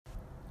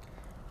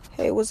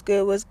Hey, what's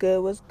good,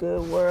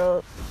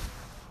 world?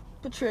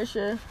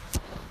 Patricia,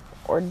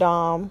 or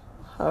Dom,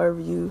 however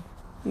you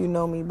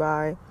know me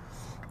by.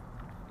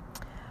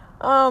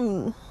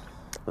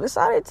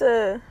 Decided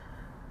to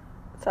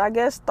I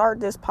guess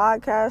start a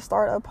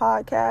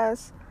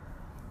podcast,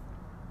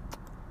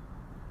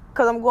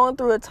 because I'm going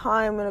through a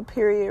time and a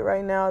period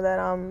right now that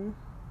I'm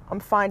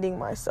finding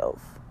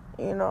myself.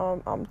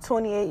 I'm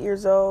 29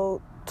 years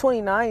old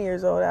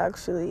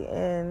actually,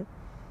 and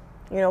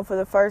for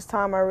the first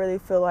time I really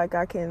feel like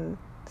I can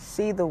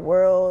see the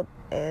world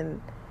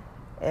and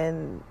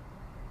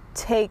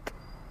take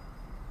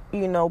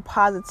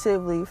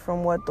positively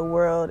from what the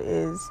world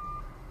is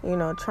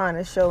trying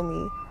to show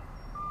me.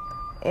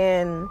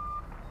 And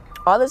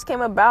all this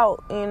came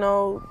about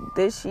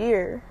this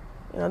year.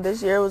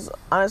 This year was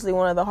honestly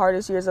one of the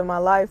hardest years of my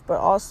life, but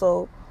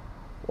also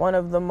one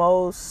of the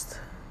most,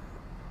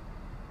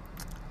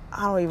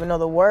 I don't even know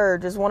the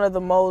word, just one of the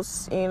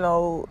most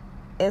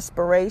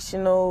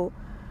inspirational,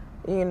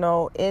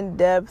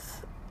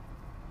 in-depth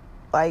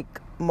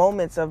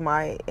moments of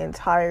my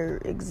entire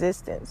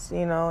existence.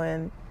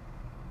 And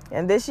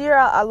this year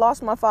I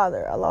lost my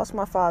father.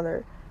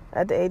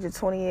 At the age of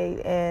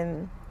 28,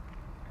 and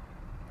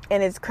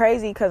it's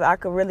crazy because I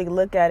could really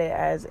look at it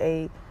as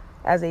a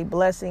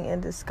blessing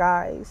in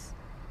disguise.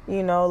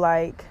 Losing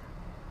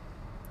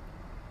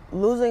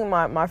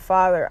my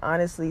father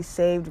honestly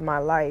saved my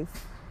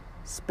life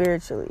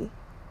spiritually.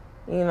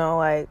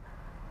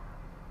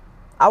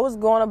 I was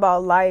going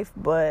about life,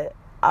 but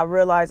I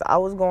realized I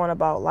was going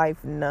about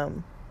life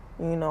numb.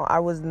 I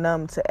was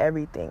numb to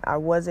everything. I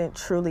wasn't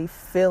truly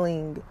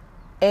feeling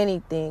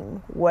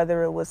anything,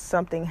 whether it was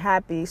something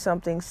happy,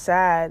 something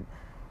sad.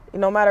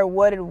 No matter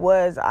what it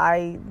was,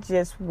 I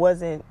just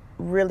wasn't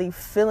really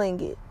feeling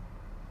it.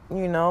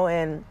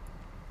 And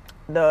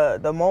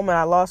the moment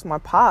I lost my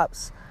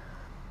pops,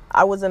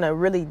 I was in a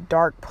really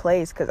dark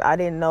place because I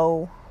didn't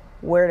know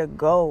where to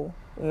go,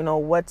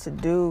 what to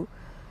do.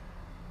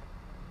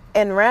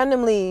 And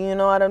randomly,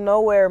 out of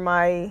nowhere,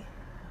 my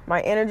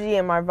energy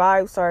and my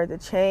vibe started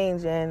to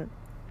change. And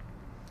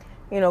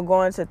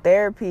going to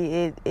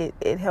therapy,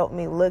 it helped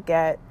me look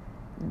at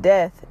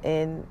death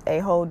in a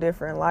whole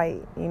different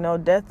light.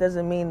 Death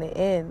doesn't mean the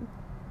end.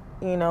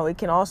 It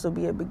can also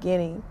be a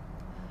beginning.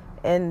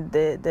 And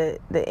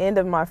the end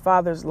of my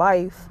father's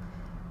life,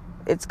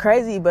 it's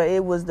crazy, but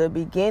it was the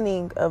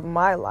beginning of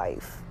my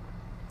life.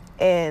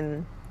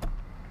 And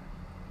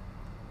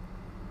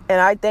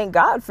I thank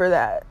God for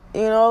that.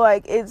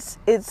 It's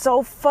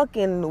so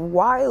fucking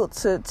wild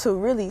to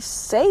really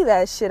say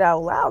that shit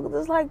out loud.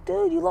 It's like,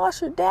 dude, you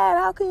lost your dad.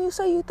 How can you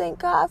say you thank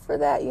God for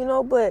that?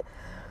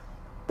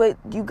 But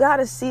you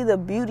gotta see the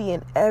beauty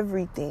in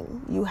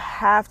everything. You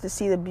have to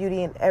see the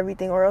beauty in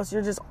everything, or else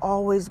you're just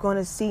always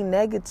gonna see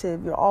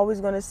negative. You're always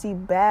gonna see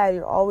bad.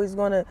 You're always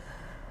gonna,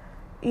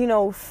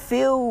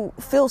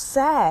 feel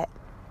sad.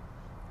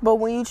 But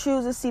when you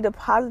choose to see the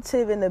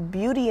positive and the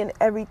beauty in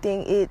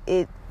everything,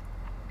 it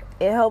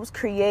helps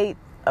create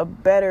a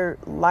better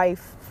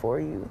life for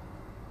you,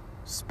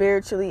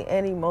 spiritually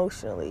and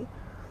emotionally.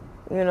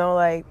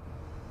 My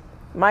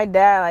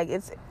dad,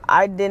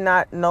 I did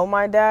not know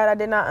my dad. I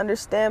did not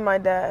understand my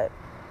dad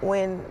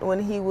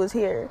when he was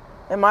here.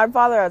 And my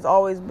father has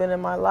always been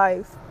in my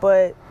life.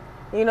 But,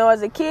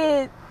 as a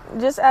kid,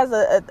 just as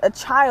a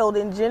child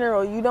in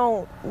general, you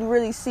don't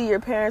really see your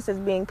parents as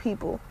being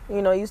people.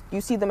 You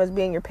see them as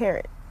being your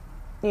parent.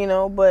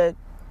 But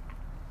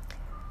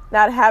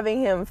not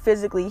having him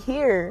physically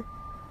here,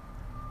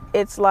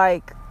 it's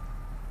like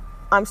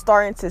I'm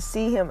starting to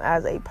see him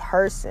as a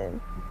person,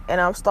 and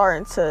I'm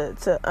starting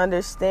to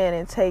understand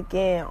and take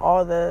in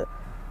all the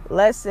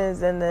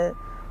lessons and the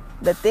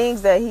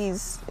things that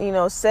he's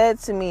said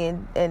to me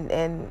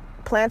and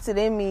planted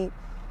in me.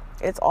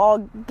 It's all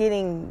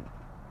getting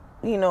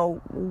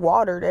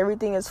watered.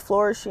 Everything is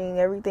flourishing.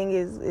 Everything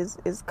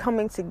is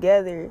coming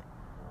together,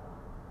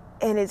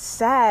 and it's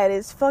sad.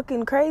 It's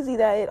fucking crazy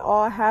that it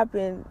all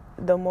happened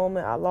the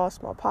moment I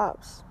lost my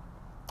pops.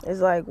 It's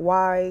like,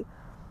 why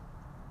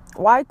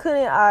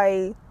couldn't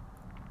I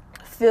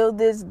feel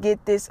this,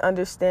 get this,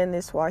 understand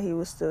this while he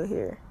was still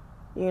here?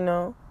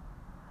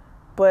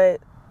 But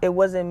it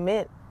wasn't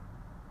meant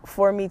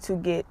for me to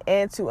get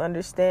and to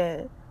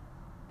understand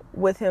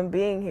with him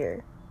being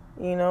here.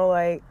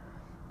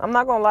 I'm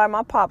not gonna lie,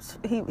 my pops,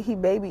 he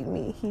babied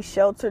me. He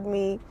sheltered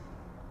me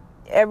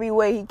every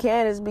way he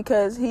can, is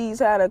because he's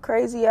had a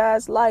crazy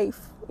ass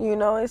life,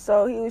 and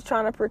so he was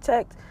trying to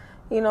protect,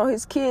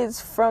 his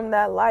kids from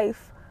that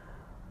life.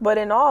 But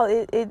in all,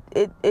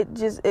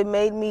 it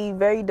made me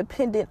very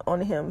dependent on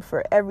him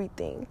for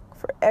everything.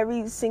 For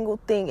every single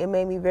thing, it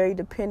made me very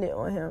dependent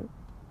on him.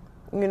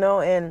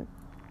 And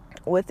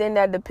within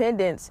that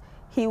dependence,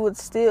 he would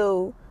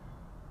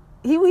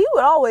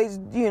always,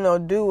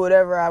 do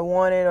whatever I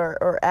wanted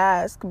or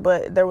ask,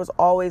 but there was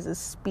always a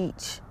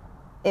speech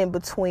in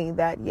between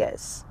that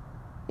yes.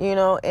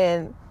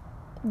 And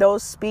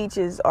those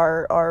speeches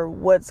are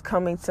what's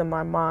coming to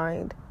my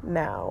mind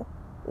now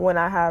when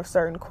I have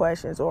certain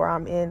questions or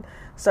I'm in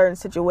certain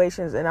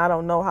situations and I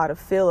don't know how to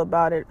feel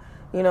about it.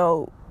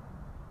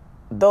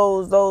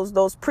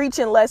 those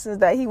preaching lessons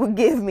that he would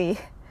give me,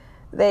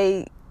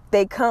 they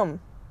come,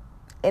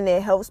 and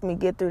it helps me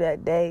get through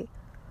that day.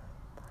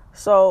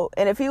 So,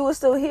 and if he was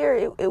still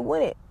here, it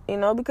wouldn't,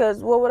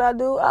 because what would I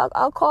do?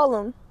 I'll call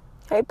him,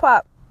 hey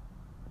Pop,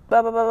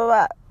 blah blah blah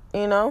blah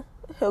blah.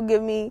 He'll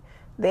give me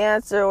the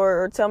answer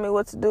or tell me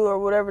what to do or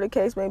whatever the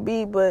case may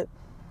be. But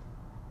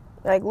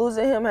like,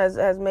 losing him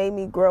has made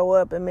me grow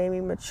up and made me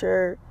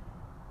mature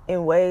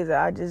in ways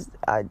that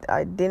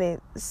I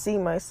didn't see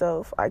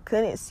myself. I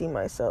couldn't see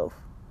myself,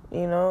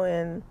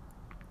 and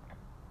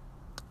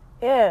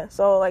yeah.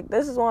 So like,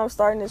 this is why I'm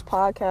starting this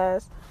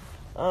podcast.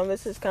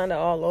 This is kind of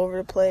all over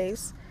the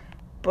place,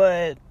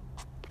 but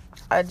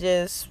I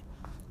just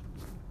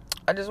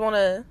want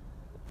to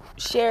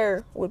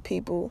share with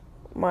people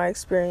my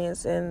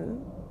experience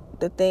and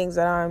the things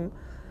that I'm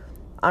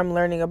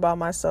learning about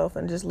myself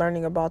and just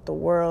learning about the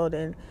world.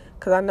 And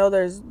because I know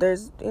there's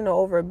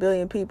over 1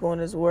 billion people in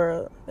this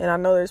world, and I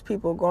know there's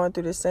people going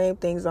through the same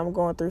things I'm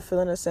going through,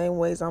 feeling the same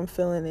ways I'm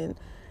feeling, and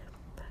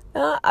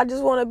I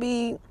just want to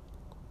be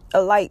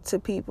a light to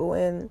people.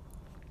 And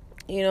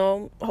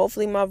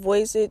hopefully my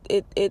voice it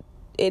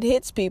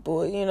hits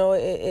people.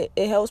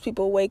 It helps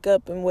people wake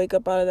up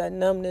out of that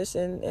numbness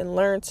and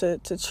learn to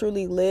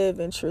truly live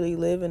and truly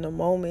live in the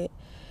moment.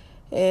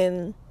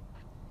 And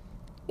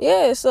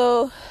yeah,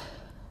 so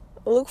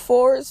I look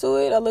forward to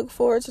it. I look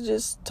forward to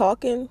just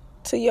talking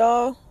to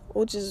y'all,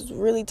 which is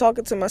really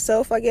talking to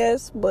myself, I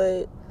guess.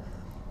 But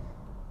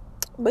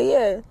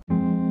yeah.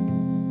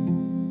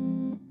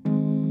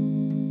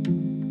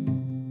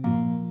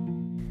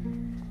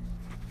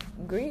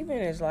 Grieving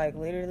is like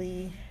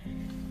literally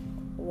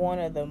one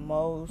of the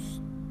most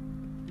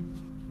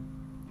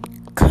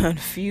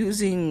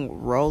confusing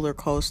roller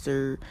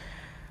coaster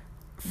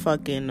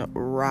fucking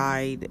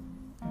ride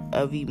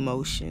of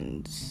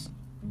emotions.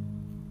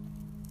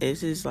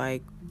 This is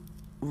like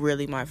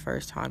really my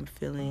first time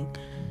feeling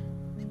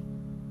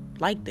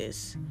like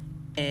this,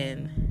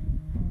 and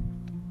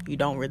you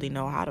don't really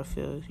know how to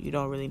feel. You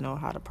don't really know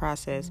how to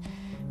process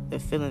the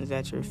feelings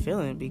that you're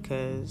feeling,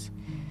 because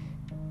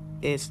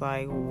it's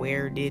like,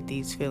 where did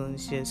these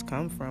feelings just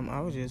come from?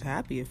 I was just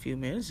happy a few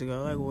minutes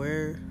ago. Like,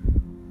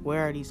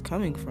 where are these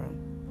coming from?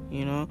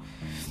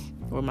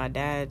 Where my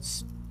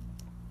dad's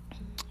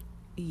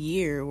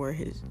year, where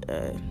his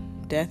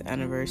death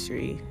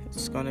anniversary,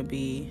 it's going to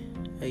be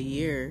a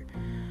year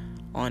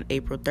on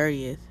April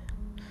 30th.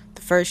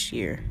 The first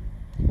year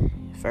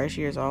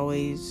is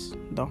always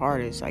the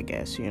hardest, I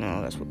guess.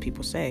 That's what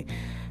people say.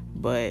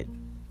 But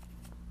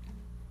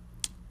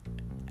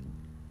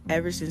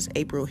ever since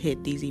April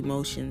hit, these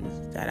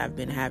emotions that I've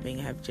been having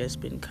have just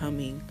been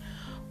coming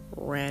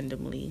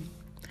randomly.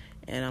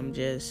 And I'm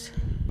just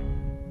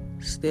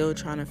still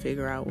trying to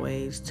figure out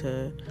ways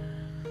to,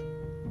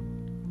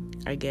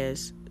 I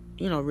guess,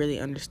 really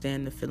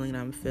understand the feeling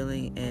I'm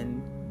feeling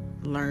and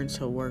learn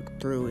to work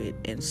through it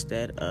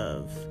instead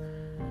of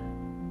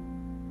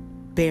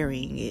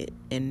burying it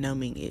and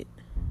numbing it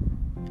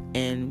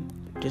and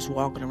just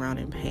walking around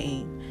in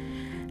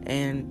pain.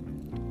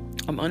 And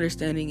I'm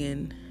understanding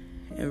and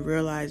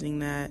realizing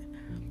that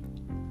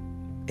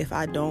if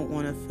I don't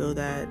want to feel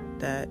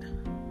that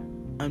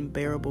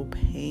unbearable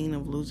pain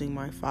of losing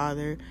my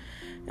father,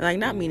 and like,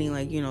 not meaning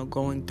like,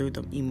 going through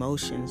the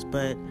emotions,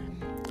 but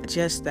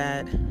just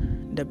that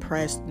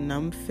depressed,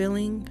 numb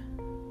feeling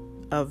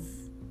of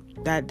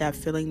that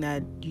feeling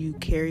that you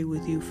carry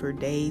with you for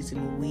days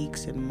and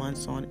weeks and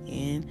months on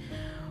end.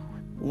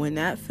 When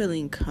that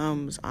feeling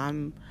comes,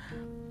 I'm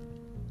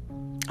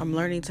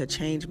learning to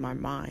change my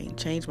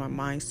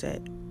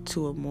mindset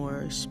to a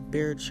more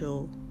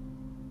spiritual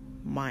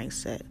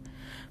mindset.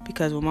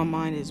 Because when my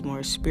mind is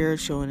more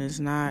spiritual and is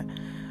not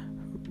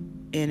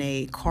in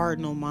a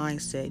cardinal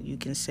mindset, you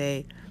can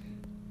say,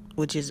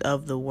 which is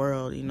of the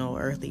world,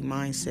 earthly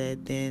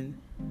mindset, then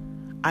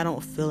I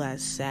don't feel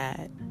as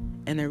sad.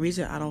 And the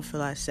reason I don't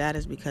feel as sad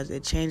is because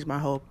it changes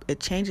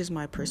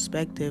my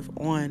perspective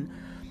on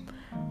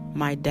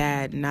my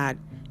dad not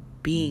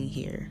being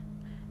here,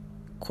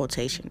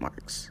 quotation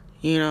marks,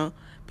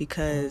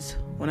 because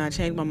when I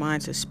change my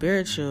mind to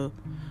spiritual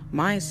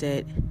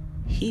mindset,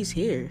 he's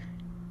here.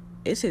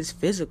 It's his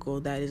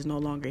physical that is no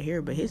longer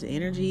here, but his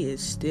energy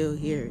is still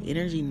here.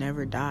 Energy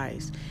never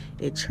dies.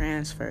 It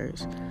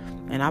transfers.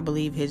 And I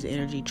believe his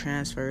energy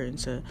transferred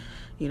into,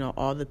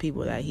 all the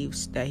people that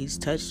he's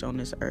touched on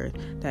this earth,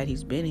 that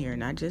he's been here.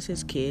 Not just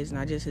his kids,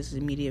 not just his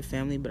immediate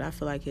family, but I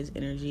feel like his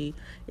energy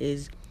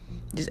is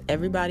just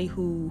everybody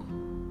who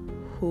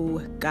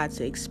got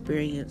to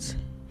experience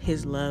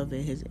his love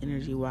and his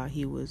energy while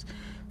he was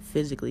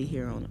physically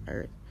here on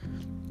earth.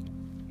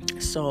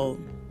 So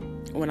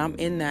when I'm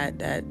in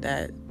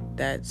that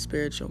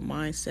spiritual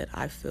mindset,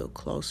 I feel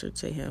closer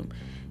to him.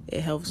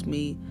 It helps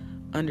me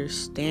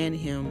understand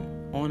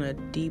him on a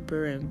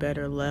deeper and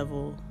better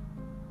level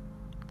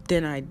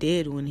than I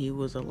did when he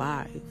was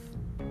alive.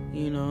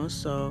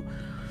 So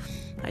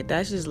like,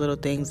 that's just little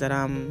things that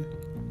I'm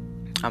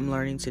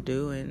learning to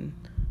do, and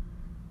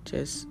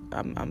just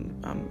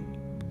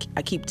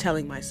I keep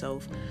telling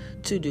myself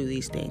to do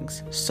these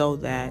things so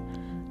that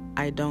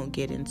I don't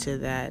get into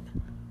that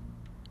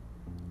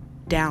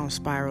down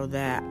spiral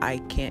that I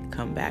can't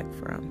come back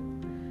from.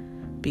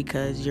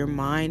 Because your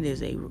mind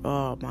is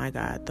oh my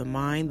God, the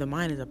mind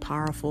is a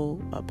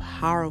powerful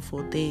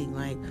thing.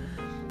 Like,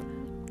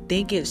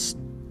 think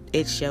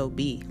it shall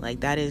be. Like,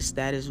 that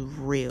is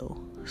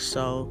real.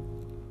 So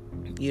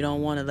you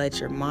don't want to let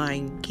your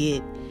mind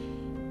get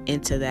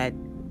into that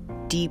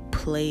deep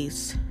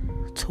place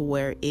to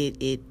where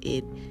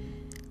it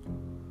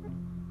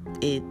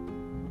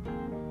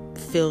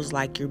feels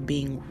like you're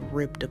being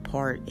ripped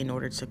apart in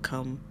order to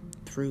come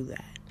through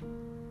that.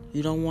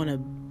 You don't want to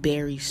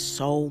bury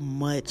so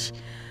much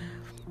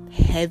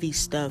heavy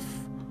stuff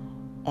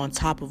on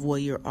top of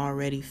what you're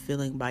already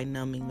feeling by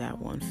numbing that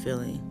one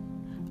feeling.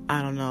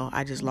 I don't know.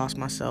 I just lost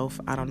myself.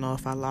 I don't know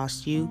if I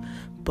lost you,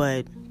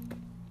 but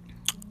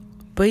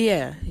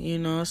yeah,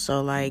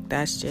 so like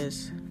that's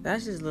just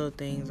little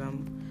things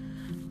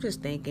I'm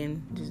just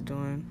thinking,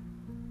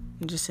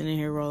 I'm just sitting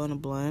here rolling a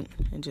blunt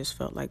and just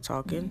felt like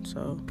talking,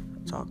 so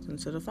I talked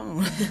into the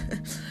phone.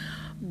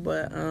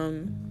 But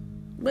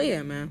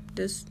yeah, man,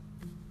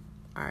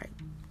 all right.